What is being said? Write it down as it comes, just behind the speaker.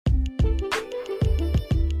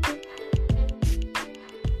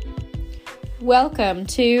Welcome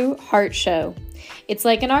to Heart Show. It's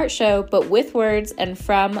like an art show, but with words and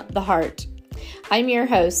from the heart. I'm your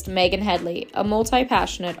host, Megan Headley, a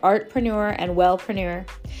multi-passionate artpreneur and wellpreneur,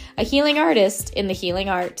 a healing artist in the healing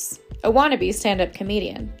arts, a wannabe stand-up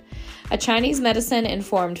comedian, a Chinese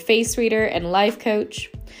medicine-informed face reader and life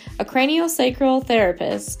coach, a craniosacral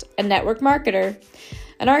therapist, a network marketer,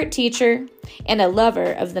 an art teacher, and a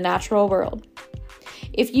lover of the natural world.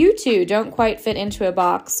 If you too don't quite fit into a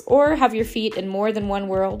box or have your feet in more than one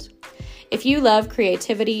world, if you love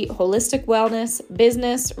creativity, holistic wellness,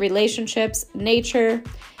 business, relationships, nature,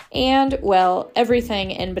 and, well,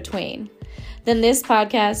 everything in between, then this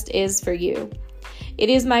podcast is for you. It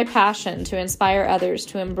is my passion to inspire others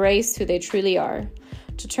to embrace who they truly are,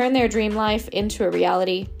 to turn their dream life into a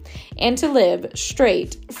reality, and to live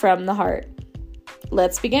straight from the heart.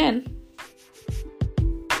 Let's begin.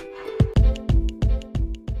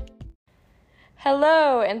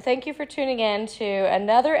 Hello, and thank you for tuning in to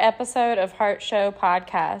another episode of Heart Show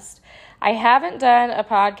Podcast. I haven't done a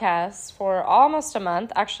podcast for almost a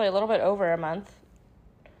month, actually a little bit over a month,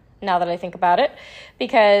 now that I think about it,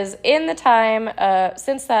 because in the time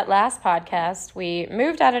since that last podcast, we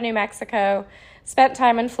moved out of New Mexico, spent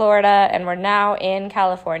time in Florida, and we're now in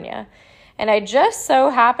California. And I just so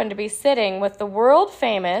happened to be sitting with the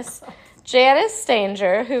world-famous Janice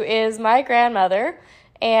Stanger, who is my grandmother,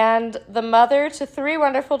 and the mother to 3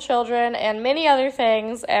 wonderful children and many other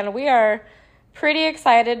things, and we are pretty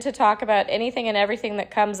excited to talk about anything and everything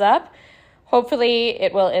that comes up. Hopefully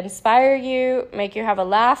it will inspire you, make you have a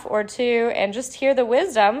laugh or two, and just hear the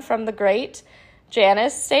wisdom from the great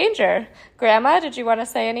Janice Stanger. Grandma, did you want to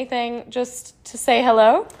say anything just to say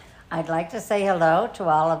hello? I'd like to say hello to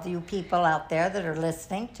all of you people out there that are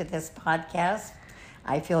listening to this podcast.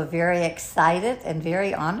 I feel very excited and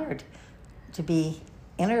very honored to be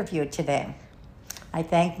interviewed today. I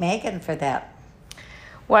thank Megan for that.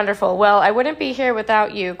 Wonderful. Well, I wouldn't be here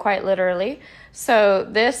without you, quite literally. So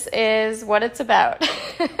this is what it's about.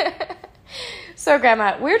 So,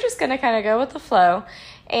 Grandma, we're just going to kind of go with the flow.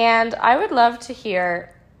 And I would love to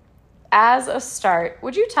hear, as a start,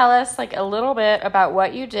 would you tell us like a little bit about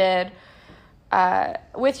what you did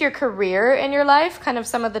with your career in your life, kind of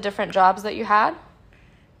some of the different jobs that you had?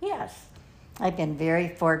 Yes. I've been very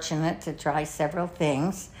fortunate to try several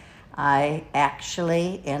things. I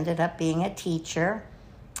actually ended up being a teacher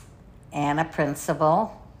and a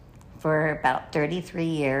principal for about 33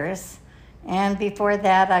 years. And before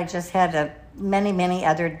that, I just had many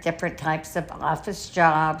other different types of office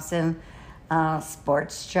jobs and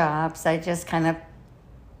sports jobs. I just kind of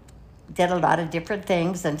did a lot of different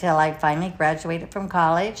things until I finally graduated from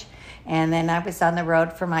college. And then I was on the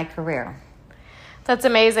road for my career. That's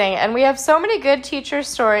amazing. And we have so many good teacher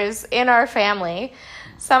stories in our family.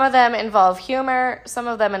 Some of them involve humor. Some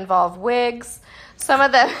of them involve wigs. Some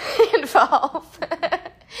of them involve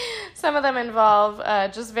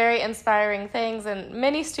just very inspiring things, and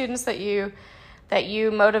many students that you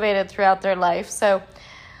motivated throughout their life. So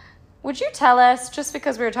would you tell us, just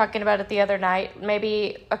because we were talking about it the other night,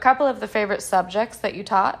 maybe a couple of the favorite subjects that you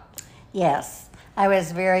taught? Yes. I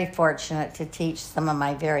was very fortunate to teach some of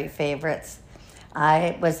my very favorites.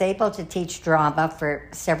 I was able to teach drama for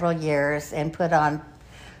several years and put on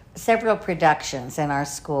several productions in our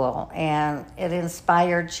school, and it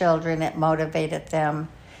inspired children, it motivated them.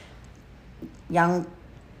 Young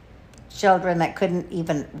children that couldn't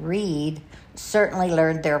even read certainly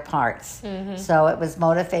learned their parts. Mm-hmm. So it was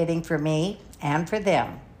motivating for me and for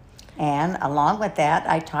them. And along with that,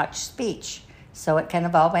 I taught speech. So it kind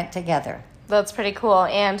of all went together. That's pretty cool.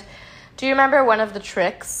 And do you remember one of the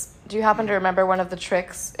tricks? Do you happen to remember one of the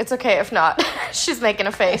tricks? It's okay if not. She's making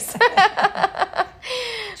a face.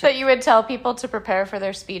 That you would tell people to prepare for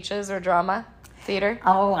their speeches or drama, theater?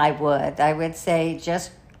 Oh, I would. I would say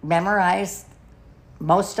just memorize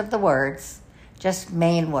most of the words, just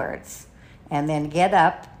main words, and then get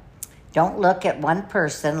up. Don't look at one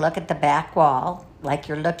person. Look at the back wall like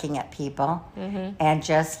you're looking at people, and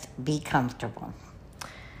just be comfortable.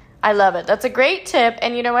 I love it. That's a great tip.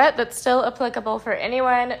 And you know what? That's still applicable for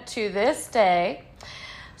anyone to this day.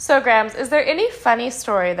 So, Grams, is there any funny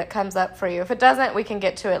story that comes up for you? If it doesn't, we can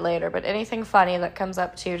get to it later. But anything funny that comes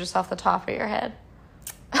up to you just off the top of your head?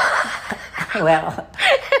 Well,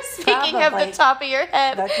 speaking of the top of your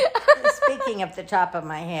head. Speaking of the top of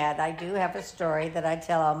my head, I do have a story that I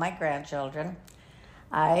tell all my grandchildren.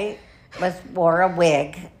 I wore a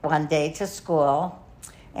wig one day to school.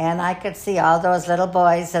 And I could see all those little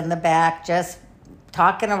boys in the back just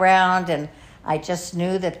talking around, and I just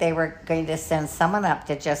knew that they were going to send someone up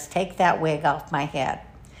to just take that wig off my head.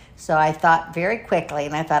 So I thought very quickly,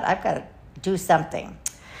 and I thought, I've got to do something.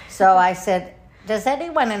 So So I said, does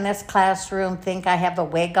anyone in this classroom think I have a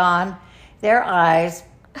wig on? Their eyes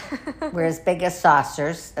were as big as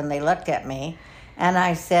saucers, and they looked at me. And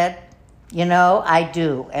I said, I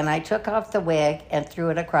do. And I took off the wig and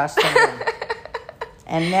threw it across the room.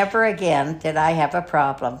 And never again did I have a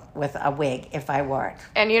problem with a wig if I wore it.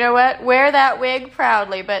 And you know what? Wear that wig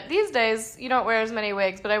proudly. But these days, you don't wear as many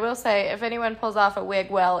wigs. But I will say, if anyone pulls off a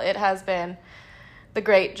wig well, it has been the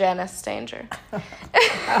great Janice Stanger.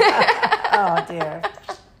 Oh, dear.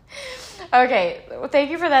 Okay, well, thank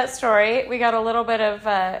you for that story. We got a little bit of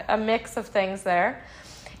a mix of things there.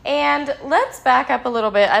 And let's back up a little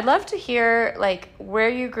bit. I'd love to hear, where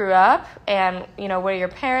you grew up and, where your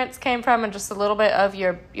parents came from and just a little bit of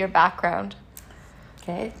your background.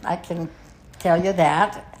 Okay, I can tell you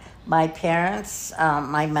that. My parents,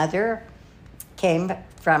 my mother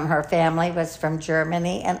her family was from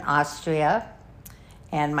Germany and Austria,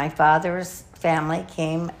 and my father's family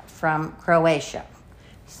came from Croatia.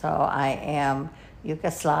 So I am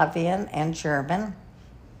Yugoslavian and German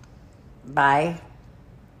by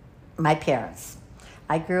my parents.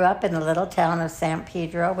 I grew up in the little town of San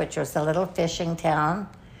Pedro, which was a little fishing town,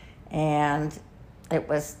 and it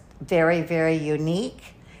was very, very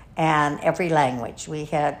unique, and every language. We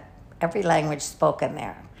had every language spoken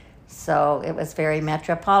there. So it was very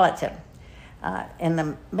metropolitan. In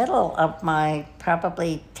the middle of my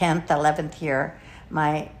probably 10th, 11th year,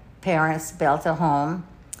 my parents built a home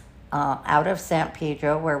out of San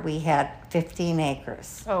Pedro where we had 15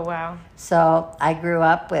 acres. Oh, wow. So I grew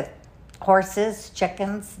up with horses,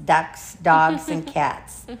 chickens, ducks, dogs, and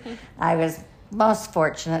cats. I was most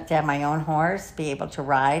fortunate to have my own horse, be able to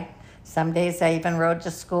ride. Some days I even rode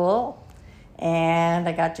to school, and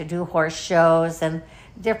I got to do horse shows and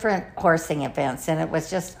different horsing events, and it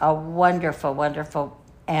was just a wonderful, wonderful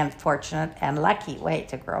and fortunate and lucky way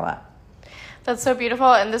to grow up. That's so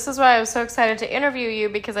beautiful, and this is why I was so excited to interview you,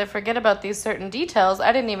 because I forget about these certain details.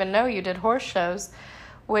 I didn't even know you did horse shows,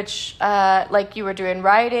 which, you were doing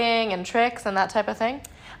riding and tricks and that type of thing?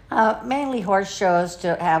 Mainly horse shows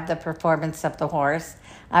to have the performance of the horse.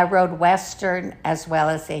 I rode Western as well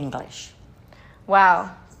as English.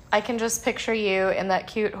 Wow. I can just picture you in that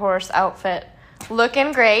cute horse outfit,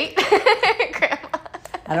 looking great. Grandma.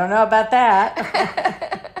 I don't know about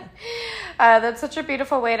that. That's such a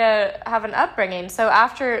beautiful way to have an upbringing. So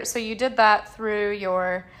you did that through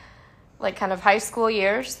your kind of high school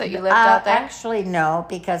years that you lived out there? Actually, no,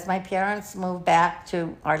 because my parents moved back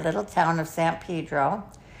to our little town of San Pedro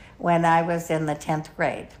when I was in the 10th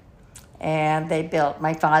grade. And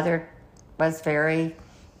my father was very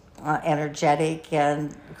energetic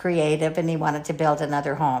and creative, and he wanted to build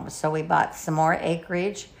another home. So we bought some more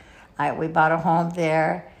acreage. We bought a home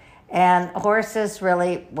there. And horses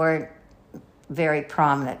really were very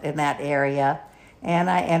prominent in that area. And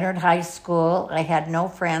I entered high school. I had no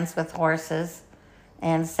friends with horses.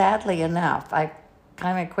 And sadly enough, I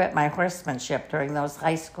kind of quit my horsemanship during those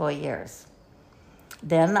high school years.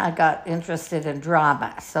 Then I got interested in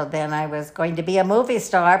drama. So then I was going to be a movie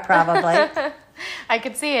star, probably. I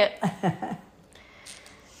could see it.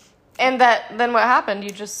 And then what happened?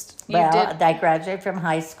 I graduated from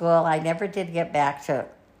high school. I never did get back to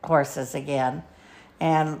horses again.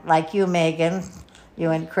 And like you, Megan, you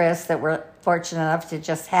and Chris, that were fortunate enough to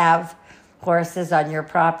just have horses on your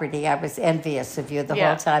property, I was envious of you the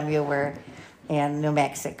whole time you were in New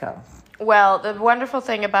Mexico. Well, the wonderful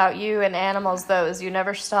thing about you and animals, though, is you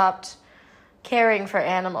never stopped caring for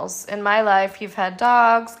animals. In my life, you've had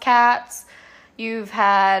dogs, cats,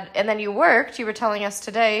 and then you were telling us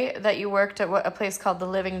today that you worked at a place called the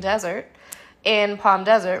Living Desert in Palm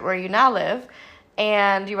Desert, where you now live.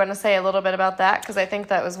 And you want to say a little bit about that? Because I think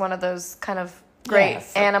that was one of those kind of great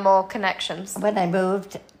animal connections. When I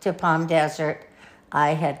moved to Palm Desert, I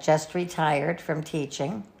had just retired from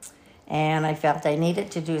teaching, and I felt I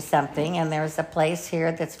needed to do something. And there's a place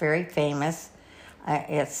here that's very famous.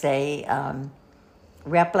 It's a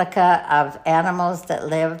replica of animals that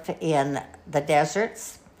live in the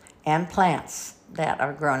deserts and plants that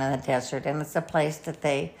are grown in the desert. And it's a place that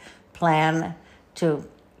they plan to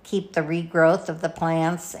keep the regrowth of the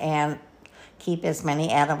plants and keep as many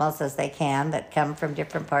animals as they can that come from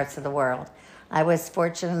different parts of the world. I was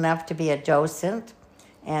fortunate enough to be a docent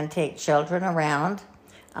and take children around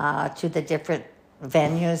to the different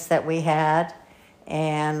venues that we had.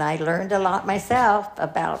 And I learned a lot myself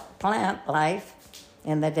about plant life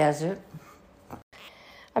in the desert.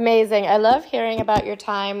 Amazing. I love hearing about your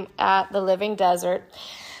time at the Living Desert.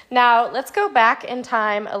 Now, let's go back in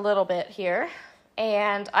time a little bit here.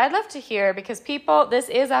 And I'd love to hear, because this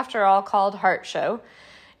is, after all, called Heart Show.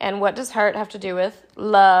 And what does heart have to do with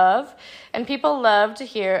love? And people love to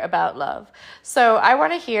hear about love. So I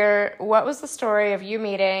want to hear, what was the story of you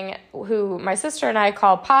meeting who my sister and I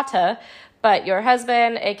call Pata, but your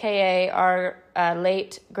husband, a.k.a. our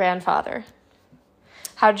late grandfather?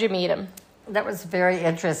 How'd you meet him? That was a very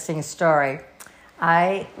interesting story.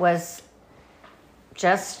 I was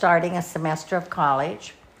just starting a semester of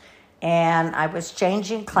college, and I was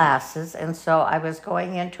changing classes, and so I was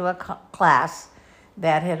going into a class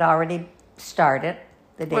that had already started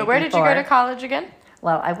the day before. Where did you go to college again?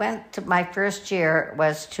 Well, I went to, my first year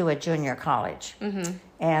was to a junior college.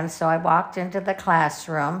 And so I walked into the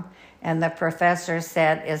classroom, and the professor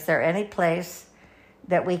said, "Is there any place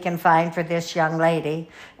that we can find for this young lady?"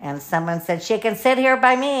 And someone said, "She can sit here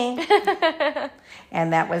by me."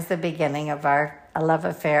 And that was the beginning of our love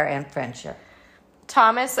affair and friendship.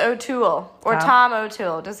 Thomas O'Toole, or Tom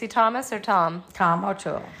O'Toole. Does he Thomas or Tom? Tom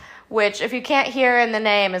O'Toole. Which, if you can't hear in the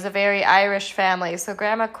name, is a very Irish family. So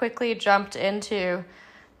Grandma quickly jumped into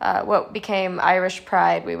what became Irish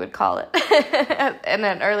pride, we would call it, in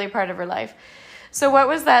an early part of her life. So what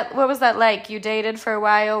was that like? You dated for a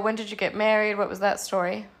while. When did you get married? What was that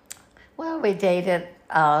story? Well, we dated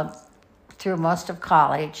through most of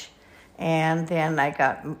college, and then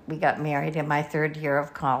we got married in my third year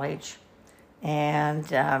of college, and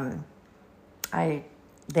I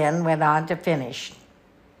then went on to finish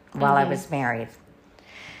while I was married.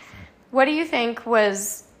 What do you think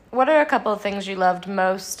what are a couple of things you loved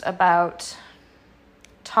most about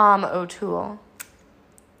Tom O'Toole?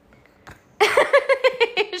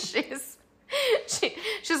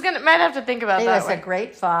 She's might have to think about that. He was a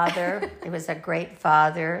great father. He was a great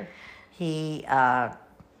father. He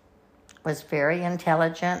was very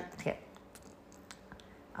intelligent.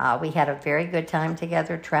 We had a very good time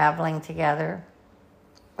together, traveling together.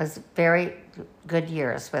 It was very good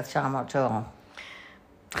years with Tom O'Toole.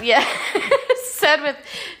 Yeah, said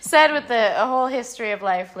with a whole history of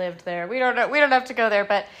life lived there. We don't have to go there,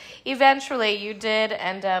 but eventually you did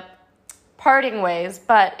end up parting ways,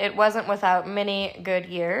 but it wasn't without many good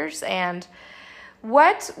years. And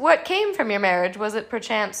what came from your marriage? Was it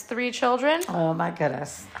perchance 3 children? Oh my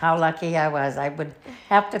goodness, how lucky I was. I would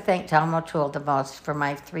have to thank Tom O'Toole the most for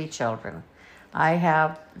my 3 children. I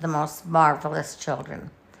have the most marvelous children.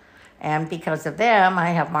 And because of them, I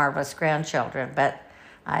have marvelous grandchildren. But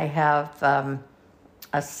I have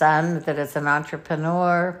a son that is an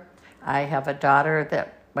entrepreneur. I have a daughter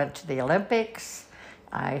that went to the Olympics.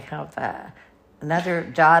 I have another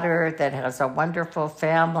daughter that has a wonderful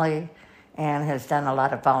family and has done a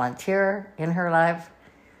lot of volunteer in her life.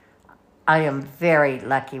 I am very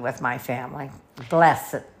lucky with my family.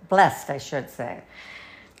 Blessed, I should say.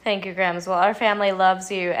 Thank you, Grams. Well, our family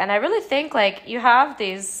loves you. And I really think you have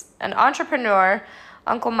an entrepreneur,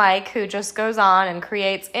 Uncle Mike, who just goes on and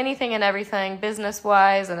creates anything and everything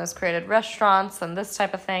business-wise and has created restaurants and this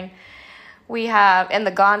type of thing. We have in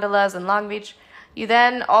the gondolas in Long Beach. You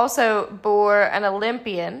then also bore an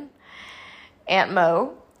Olympian, Aunt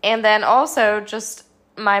Mo, and then also just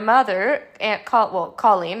my mother,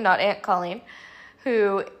 Colleen, not Aunt Colleen,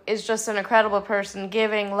 who is just an incredible person,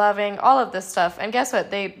 giving, loving, all of this stuff. And guess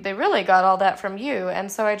what? They really got all that from you.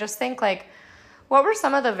 And so I just think, what were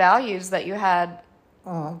some of the values that you had?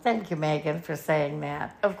 Oh, thank you, Megan, for saying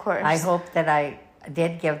that. Of course. I hope that I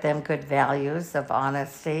did give them good values of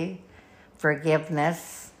honesty,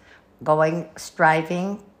 forgiveness,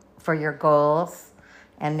 striving for your goals,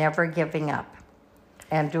 and never giving up,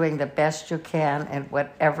 and doing the best you can in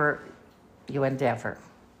whatever you endeavor.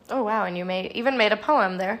 Oh, wow, and you even made a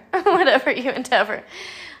poem there, whatever you endeavor.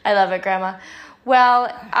 I love it, Grandma.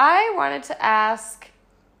 Well, I wanted to ask,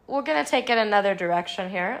 we're going to take it another direction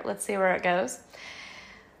here. Let's see where it goes.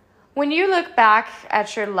 When you look back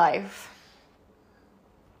at your life,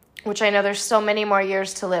 which I know there's still many more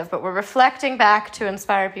years to live, but we're reflecting back to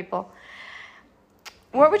inspire people,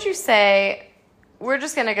 what would you say, we're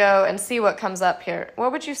just going to go and see what comes up here.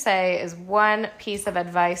 What would you say is one piece of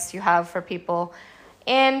advice you have for people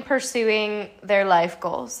in pursuing their life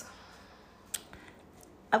goals?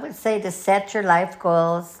 I would say to set your life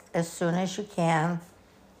goals as soon as you can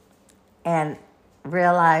and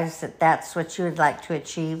realize that that's what you would like to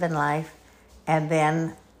achieve in life, and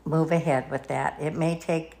then move ahead with that. It may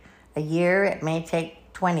take a year, it may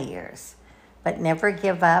take 20 years, but never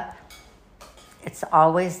give up. It's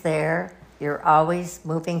always there. You're always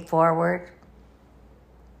moving forward,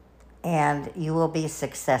 and you will be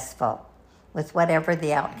successful with whatever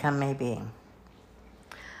the outcome may be.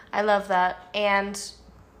 I love that. And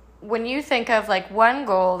when you think of one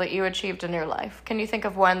goal that you achieved in your life, can you think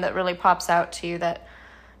of one that really pops out to you that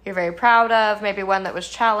you're very proud of? Maybe one that was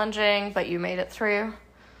challenging, but you made it through?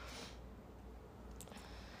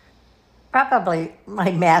 Probably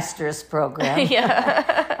my master's program.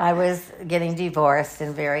 Yeah. I was getting divorced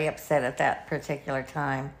and very upset at that particular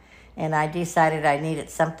time. And I decided I needed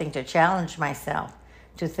something to challenge myself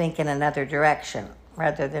to think in another direction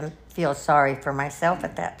rather than feel sorry for myself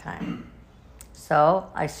at that time. So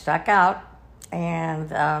I stuck out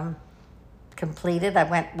and completed. I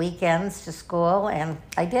went weekends to school and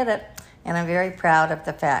I did it. And I'm very proud of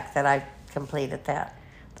the fact that I completed that.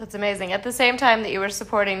 That's amazing. At the same time that you were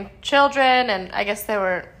supporting children, and I guess they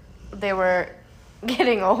were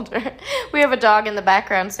getting older. We have a dog in the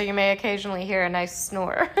background, so you may occasionally hear a nice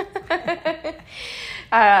snore.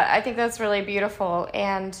 I think that's really beautiful.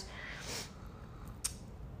 And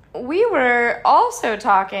we've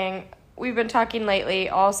been talking lately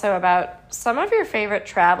also about some of your favorite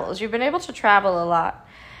travels. You've been able to travel a lot.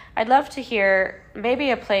 I'd love to hear maybe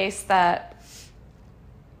a place that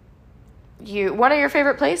one of your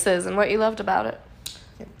favorite places and what you loved about it.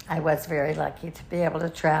 I was very lucky to be able to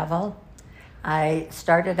travel. I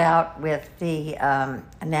started out with the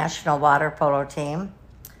national water polo team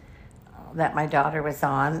that my daughter was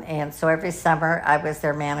on, and so every summer I was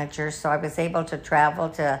their manager, so I was able to travel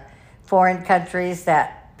to foreign countries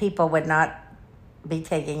that people would not be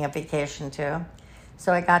taking a vacation to.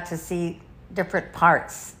 So I got to see different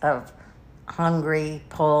parts of Hungary,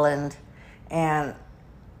 Poland, and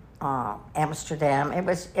Amsterdam. It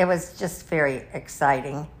was just very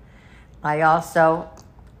exciting. I also,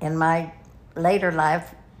 in my later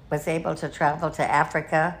life, was able to travel to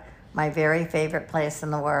Africa, my very favorite place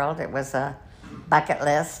in the world. It was a bucket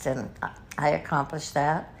list, and I accomplished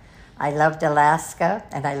that. I loved Alaska,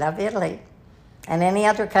 and I love Italy, and any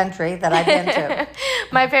other country that I've been to.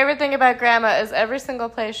 My favorite thing about Grandma is every single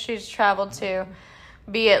place she's traveled to,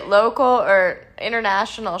 be it local or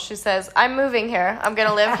international, she says, I'm moving here. I'm going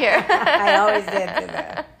to live here. I always did do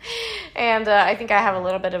that. And I think I have a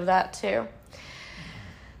little bit of that too.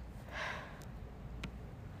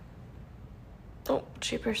 Oh,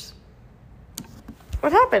 cheapers.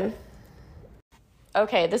 What happened?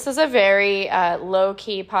 Okay, this is a very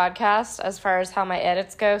low-key podcast as far as how my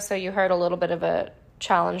edits go, so you heard a little bit of a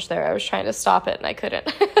challenge there. I was trying to stop it and I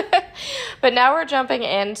couldn't. But now we're jumping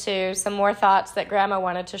into some more thoughts that Grandma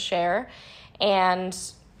wanted to share and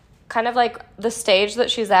kind of like the stage that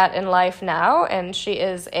she's at in life now. And she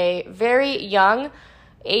is a very young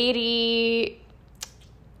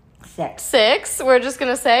 86, we're just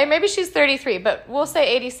going to say. Maybe she's 33, but we'll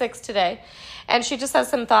say 86 today. And she just has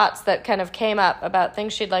some thoughts that kind of came up about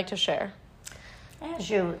things she'd like to share. As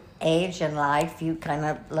you age in life, you kind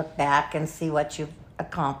of look back and see what you've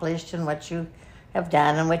accomplished and what you have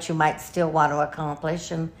done and what you might still want to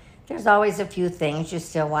accomplish. And there's always a few things you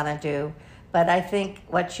still want to do. But I think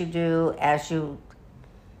what you do as you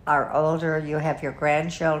are older, you have your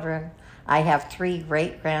grandchildren. I have 3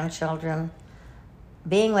 great-grandchildren.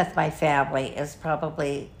 Being with my family is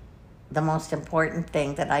probably the most important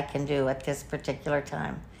thing that I can do at this particular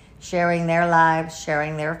time. Sharing their lives,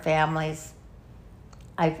 sharing their families.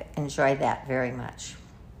 I've enjoyed that very much.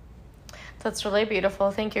 That's really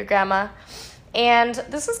beautiful. Thank you, Grandma. And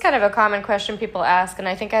this is kind of a common question people ask, and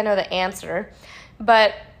I think I know the answer.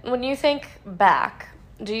 But when you think back,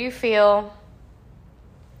 do you feel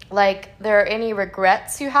like there are any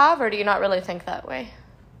regrets you have, or do you not really think that way?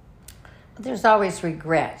 There's always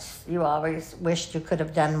regrets. You always wished you could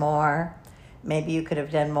have done more. Maybe you could have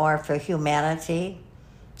done more for humanity.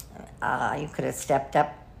 You could have stepped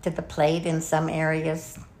up to the plate in some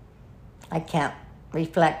areas. I can't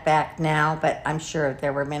reflect back now, but I'm sure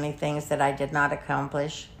there were many things that I did not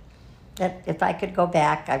accomplish. That if I could go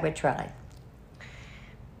back, I would try.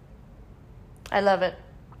 I love it.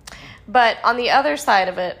 But on the other side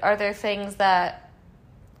of it, are there things that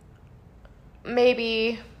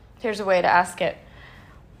maybe, here's a way to ask it.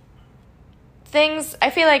 I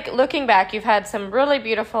feel like looking back, you've had some really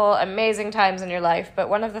beautiful, amazing times in your life, but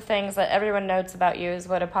one of the things that everyone notes about you is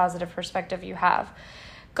what a positive perspective you have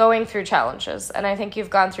going through challenges. And I think you've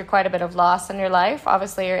gone through quite a bit of loss in your life.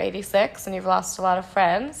 Obviously, you're 86, and you've lost a lot of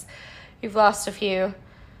friends. You've lost a few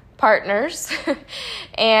partners,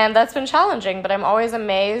 and that's been challenging, but I'm always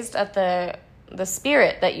amazed at the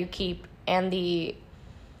spirit that you keep, and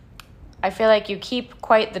I feel like you keep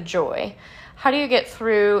quite the joy. How do you get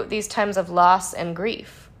through these times of loss and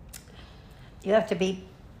grief? You have to be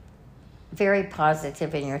very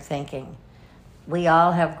positive in your thinking. We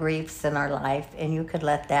all have griefs in our life, and you could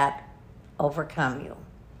let that overcome you.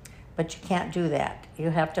 But you can't do that.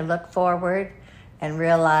 You have to look forward and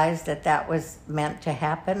realize that that was meant to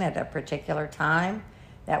happen at a particular time.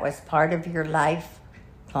 That was part of your life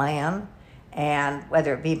plan. And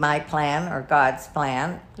whether it be my plan or God's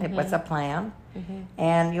plan, it was a plan.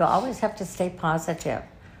 And you always have to stay positive.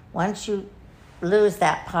 Once you lose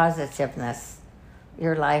that positiveness,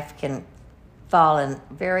 your life can fall in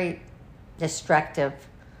very destructive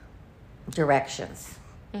directions.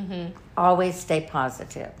 Always stay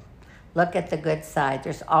positive. Look at the good side.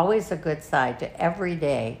 There's always a good side to every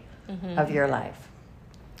day of your life.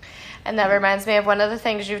 And that reminds me of one of the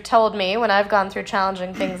things you've told me when I've gone through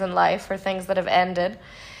challenging things in life or things that have ended.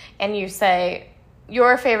 And you say,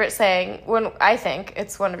 your favorite saying, when I think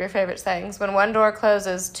it's one of your favorite sayings, when one door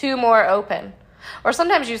closes, two more open. Or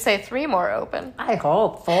sometimes you say three more open. I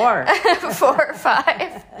hope 4. 4 or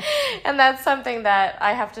 5. And that's something that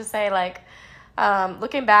I have to say, like,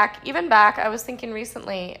 looking back, I was thinking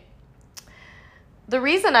recently, the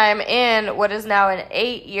reason I'm in what is now an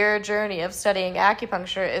 8-year journey of studying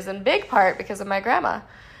acupuncture is in big part because of my grandma.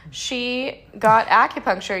 She got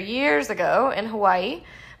acupuncture years ago in Hawaii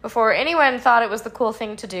before anyone thought it was the cool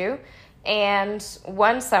thing to do. And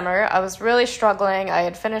one summer, I was really struggling. I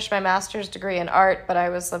had finished my master's degree in art, but I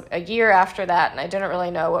was a year after that, and I didn't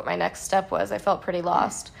really know what my next step was. I felt pretty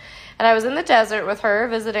lost. And I was in the desert with her,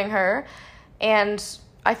 visiting her, and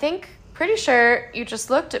I think, pretty sure you just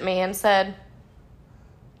looked at me and said,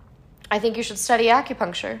 I think you should study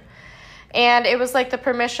acupuncture. And it was like the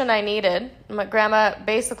permission I needed. My grandma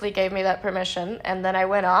basically gave me that permission, and then I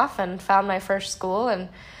went off and found my first school. And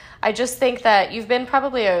I just think that you've been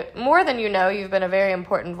probably, more than you know, you've been a very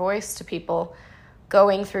important voice to people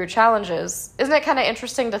going through challenges. Isn't it kind of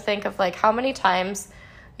interesting to think of like how many times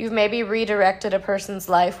you've maybe redirected a person's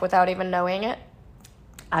life without even knowing it?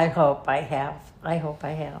 I hope I have.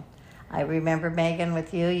 I remember, Megan,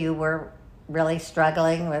 with you, you were really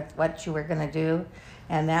struggling with what you were going to do.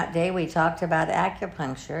 And that day we talked about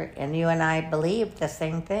acupuncture, and you and I believed the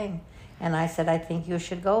same thing. And I said, I think you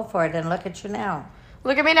should go for it, and look at you now.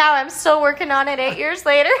 Look at me now. I'm still working on it 8 years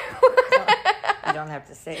later. You don't have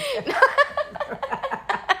to say it.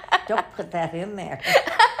 Don't put that in there.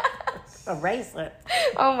 Erase it.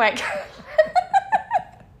 Oh, my God.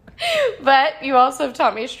 But you also have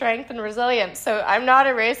taught me strength and resilience, so I'm not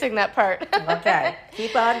erasing that part. Okay.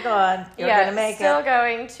 Keep on going. You're going to make still it.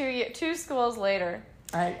 Going 2 schools later.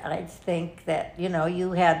 I think that,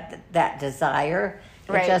 you had that desire.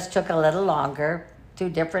 Right. It just took a little longer. 2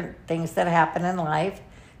 different things that happen in life.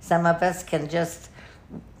 Some of us can just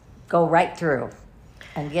go right through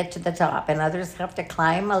and get to the top, and others have to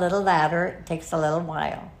climb a little ladder. It takes a little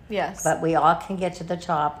while. Yes. But we all can get to the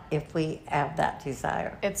top if we have that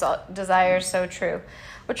desire. Desire is so true.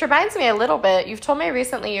 Which reminds me a little bit, you've told me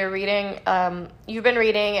recently you've been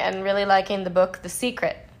reading and really liking the book The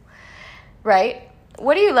Secret, right?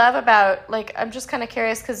 What do you love about, I'm just kind of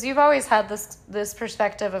curious, because you've always had this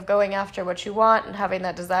perspective of going after what you want and having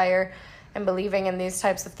that desire and believing in these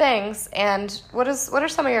types of things. And what are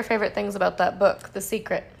some of your favorite things about that book, The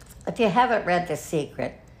Secret? If you haven't read The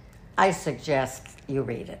Secret, I suggest you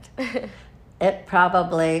read it. It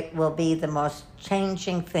probably will be the most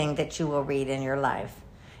changing thing that you will read in your life.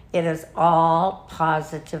 It is all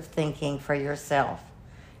positive thinking for yourself.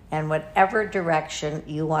 And whatever direction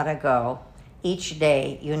you want to go, each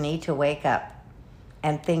day you need to wake up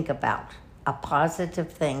and think about a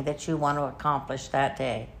positive thing that you want to accomplish that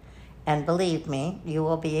day. And believe me, you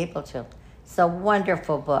will be able to. It's a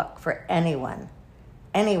wonderful book for anyone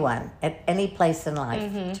at any place in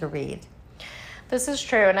life to read. This is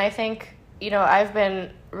true, and I think, I've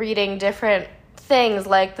been reading different things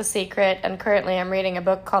like The Secret, and currently I'm reading a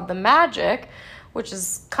book called The Magic, which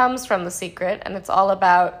comes from The Secret, and it's all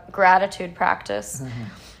about gratitude practice.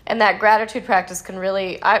 And that gratitude practice can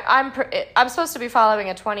really, I'm supposed to be following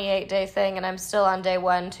a 28-day thing, and I'm still on day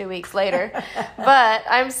 1 2 weeks later, but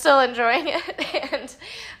I'm still enjoying it. And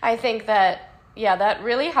I think that, that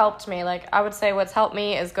really helped me. I would say what's helped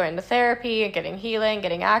me is going to therapy, getting healing,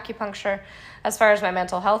 getting acupuncture, as far as my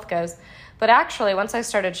mental health goes. But actually, once I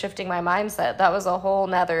started shifting my mindset, that was a whole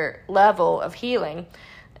nother level of healing.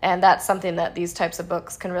 And that's something that these types of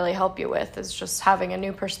books can really help you with, is just having a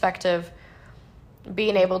new perspective,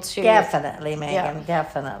 being able to... Definitely, Megan,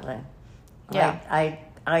 definitely. Yeah.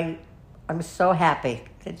 I'm so happy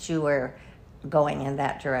that you were going in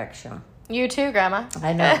that direction. You too, Grandma.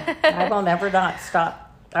 I know. I will never not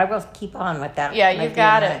stop. I will keep on with that. Yeah, you've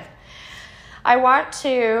got it. I want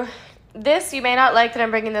to... you may not like that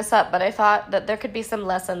I'm bringing this up, but I thought that there could be some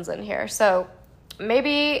lessons in here. So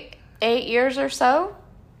maybe 8 years or so,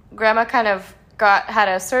 Grandma kind of had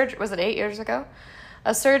a surgery. Was it 8 years ago?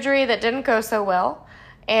 A surgery that didn't go so well,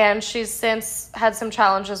 and she's since had some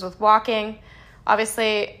challenges with walking.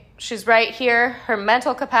 Obviously, she's right here. Her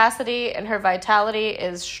mental capacity and her vitality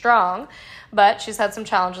is strong, but she's had some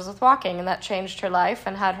challenges with walking, and that changed her life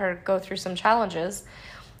and had her go through some challenges.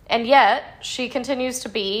 And yet she continues to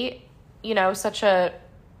be, such a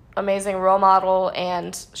amazing role model,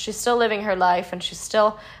 and she's still living her life, and she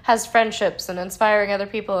still has friendships and inspiring other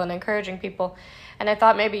people and encouraging people. And I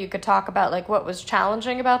thought maybe you could talk about like what was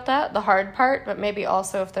challenging about that, the hard part, but maybe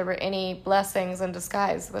also if there were any blessings in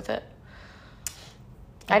disguise with it.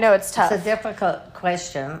 I know it's tough. It's a difficult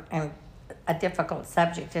question and a difficult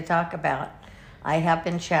subject to talk about. I have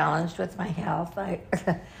been challenged with my health. I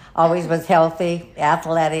always was healthy,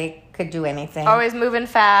 athletic, could do anything. Always moving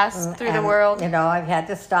fast through the world. I've had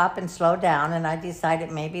to stop and slow down, and I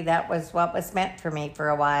decided maybe that was what was meant for me for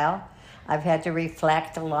a while. I've had to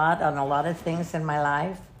reflect a lot on a lot of things in my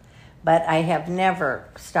life, but I have never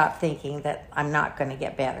stopped thinking that I'm not going to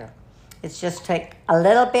get better. It's just take a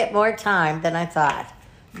little bit more time than I thought,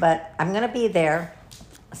 but I'm going to be there.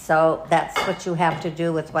 So that's what you have to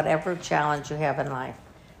do with whatever challenge you have in life.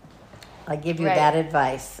 I give you that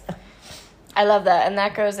advice. I love that. And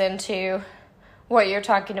that goes into what you're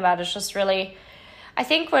talking about. It's just really, I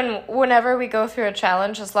think whenever we go through a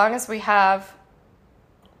challenge, as long as we have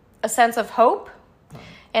a sense of hope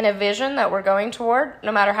and a vision that we're going toward,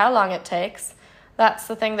 no matter how long it takes, that's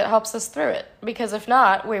the thing that helps us through it. Because if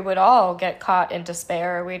not, we would all get caught in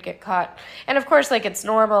despair, or we'd get caught. And of course, like, it's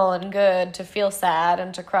normal and good to feel sad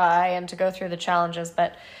and to cry and to go through the challenges.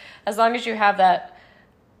 But as long as you have that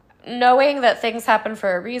knowing that things happen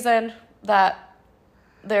for a reason, that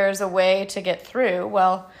there's a way to get through,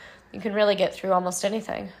 well, you can really get through almost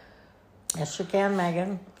anything. Yes, you can,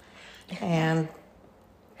 Megan. And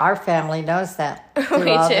our family knows that through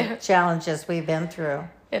We all do. the challenges we've been through.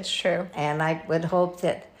 It's true. And I would hope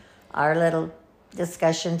that our little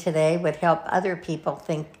discussion today would help other people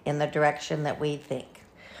think in the direction that we think.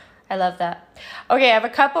 I love that. Okay, I have a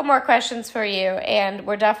couple more questions for you, and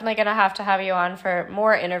we're definitely going to have you on for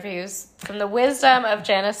more interviews from the wisdom of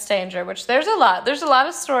Janice Stanger, which there's a lot. There's a lot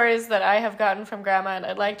of stories that I have gotten from Grandma, and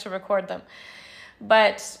I'd like to record them.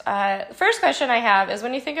 But the first question I have is,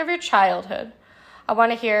 when you think of your childhood, I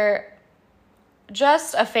want to hear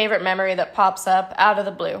just a favorite memory that pops up out of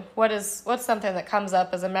the blue. What's something that comes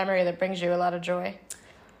up as a memory that brings you a lot of joy?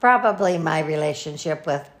 Probably my relationship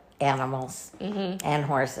with animals and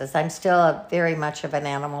horses. I'm still very much of an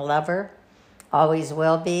animal lover. Always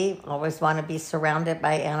will be. Always want to be surrounded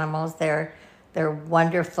by animals. They're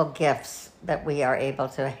wonderful gifts that we are able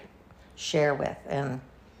to share with. And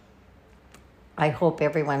I hope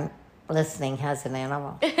everyone listening has an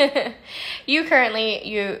animal.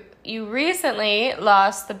 You recently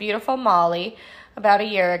lost the beautiful Molly about a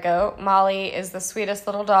year ago. Molly is the sweetest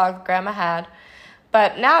little dog Grandma had.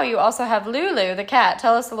 But now you also have Lulu, the cat.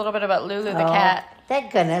 Tell us a little bit about Lulu, the cat.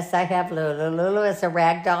 Thank goodness I have Lulu. Lulu is a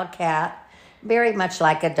ragdoll cat, very much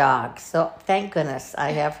like a dog. So thank goodness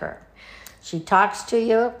I have her. She talks to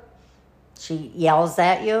you. She yells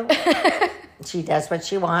at you. She does what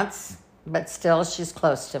she wants, but still she's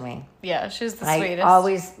close to me. Yeah, she's the sweetest. I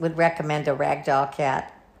always would recommend a ragdoll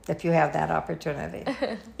cat if you have that opportunity,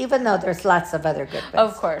 even though there's lots of other good ones.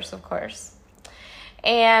 Of course.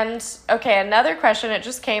 And, okay, another question, it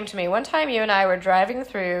just came to me. One time you and I were driving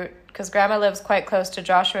through, because Grandma lives quite close to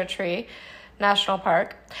Joshua Tree National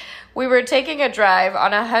Park. We were taking a drive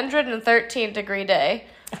on a 113-degree day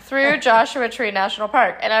through Joshua Tree National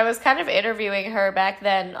Park. And I was kind of interviewing her back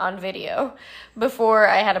then on video before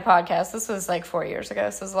I had a podcast. This was like 4 years ago,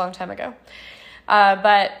 so it was a long time ago.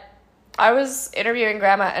 But I was interviewing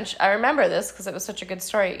Grandma, and I remember this because it was such a good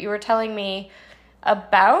story. You were telling me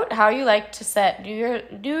about how you like to set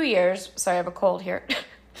New Year's, sorry, I have a cold here,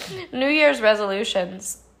 New Year's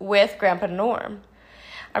resolutions with Grandpa Norm.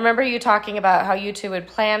 I remember you talking about how you two would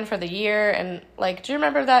plan for the year, and, like, do you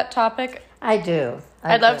remember that topic? I do.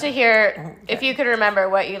 I'd love to hear if you could remember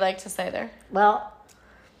what you like to say there. Well,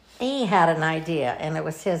 he had an idea, and it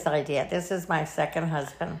was his idea. This is my second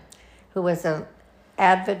husband, who was an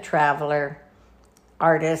avid traveler,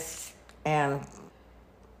 artist, and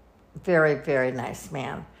very, very nice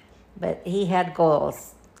man. But he had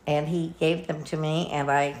goals, and he gave them to me, and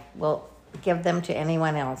I will give them to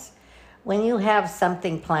anyone else. When you have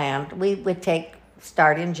something planned, we would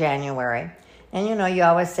start in January. And, you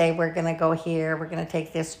always say, we're going to go here, we're going to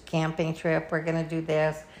take this camping trip, we're going to do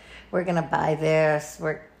this, we're going to buy this.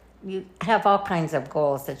 You have all kinds of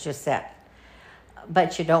goals that you set,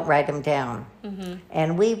 but you don't write them down. Mm-hmm.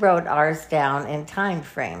 And we wrote ours down in time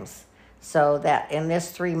frames, so that in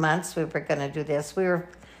this 3 months we were going to do this. We were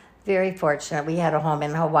very fortunate. We had a home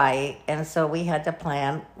in Hawaii, and so we had to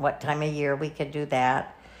plan what time of year we could do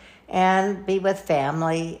that and be with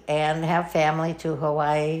family and have family to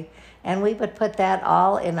Hawaii And we would put that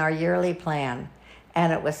all in our yearly plan.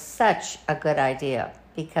 And it was such a good idea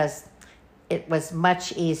because it was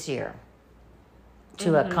much easier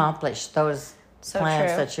to accomplish those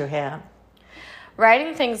plans that you had.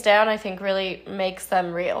 Writing things down, I think, really makes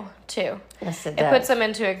them real, too. Yes, it It does. puts them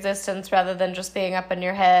into existence rather than just being up in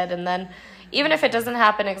your head. And then even if it doesn't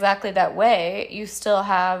happen exactly that way, you still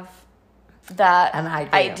have that An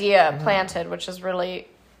idea. planted, which is really,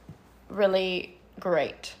 really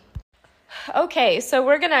great. Okay, so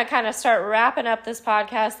we're going to kind of start wrapping up this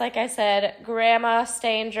podcast. Like I said, Grandma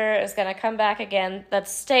Stanger is going to come back again.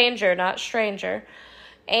 That's Stanger, not Stranger.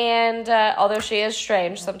 And although she is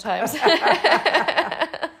strange sometimes.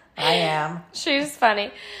 I am. She's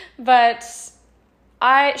funny. But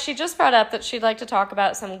she just brought up that she'd like to talk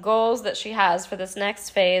about some goals that she has for this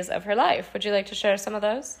next phase of her life. Would you like to share some of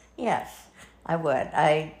those? Yes, I would.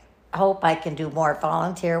 I hope I can do more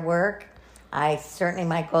volunteer work. Certainly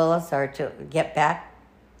my goals are to get back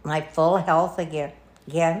my full health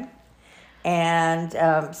again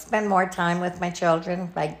and spend more time with my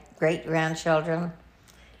children, my great-grandchildren,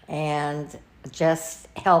 and just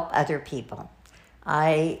help other people.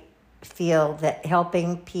 I feel that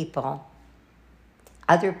helping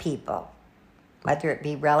other people, whether it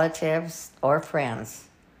be relatives or friends,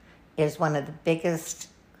 is one of the biggest,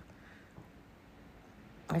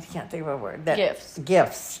 I can't think of a word.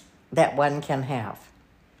 Gifts that one can have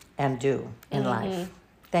and do in life.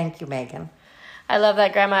 Thank you, Megan. I love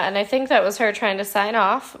that, Grandma, and I think that was her trying to sign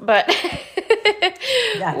off, but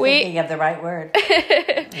thinking of the right word.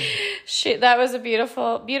 That was a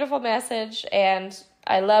beautiful, beautiful message, and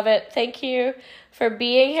I love it. Thank you for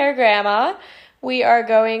being here, Grandma. We are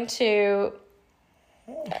going to...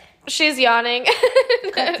 She's yawning.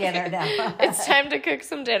 Cook dinner now. It's time to cook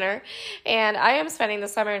some dinner. And I am spending the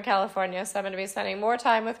summer in California, so I'm going to be spending more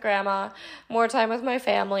time with Grandma, more time with my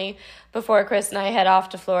family before Chris and I head off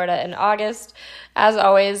to Florida in August. As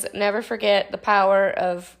always, never forget the power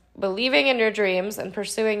of believing in your dreams and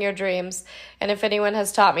pursuing your dreams. And if anyone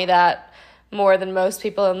has taught me that more than most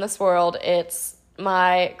people in this world, it's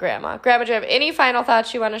my grandma. Grandma, do you have any final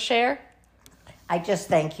thoughts you want to share? I just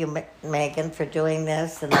thank you, Megan, for doing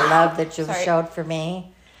this and the love that you've showed for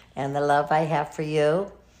me and the love I have for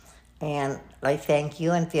you. And I thank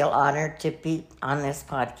you and feel honored to be on this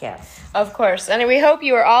podcast. Of course. And we hope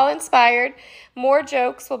you are all inspired. More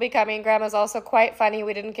jokes will be coming. Grandma's also quite funny.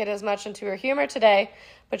 We didn't get as much into her humor today,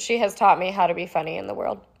 but she has taught me how to be funny in the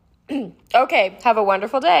world. Okay, have a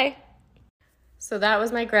wonderful day. So that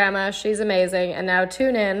was my grandma. She's amazing. And now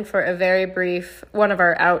tune in for a very brief one of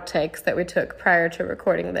our outtakes that we took prior to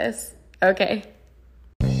recording this. Okay.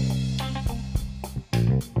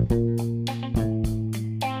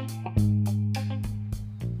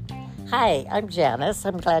 Hi, I'm Janice.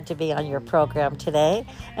 I'm glad to be on your program today.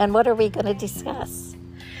 And what are we going to discuss?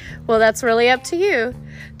 Well, that's really up to you.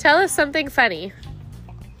 Tell us something funny.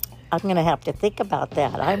 I'm going to have to think about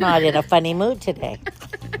that. I'm not in a funny mood today.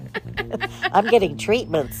 I'm getting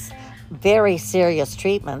treatments, very serious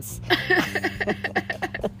treatments.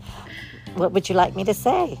 What would you like me to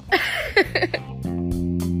say?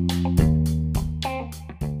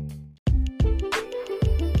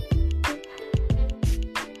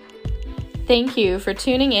 Thank you for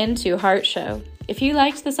tuning in to Heart Show. If you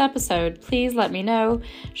liked this episode, please let me know,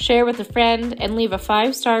 share with a friend, and leave a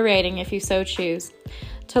 5-star rating if you so choose.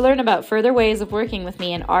 To learn about further ways of working with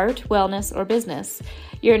me in art, wellness, or business,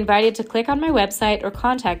 you're invited to click on my website or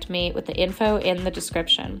contact me with the info in the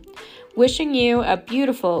description. Wishing you a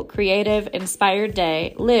beautiful, creative, inspired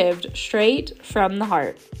day lived straight from the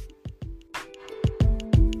heart.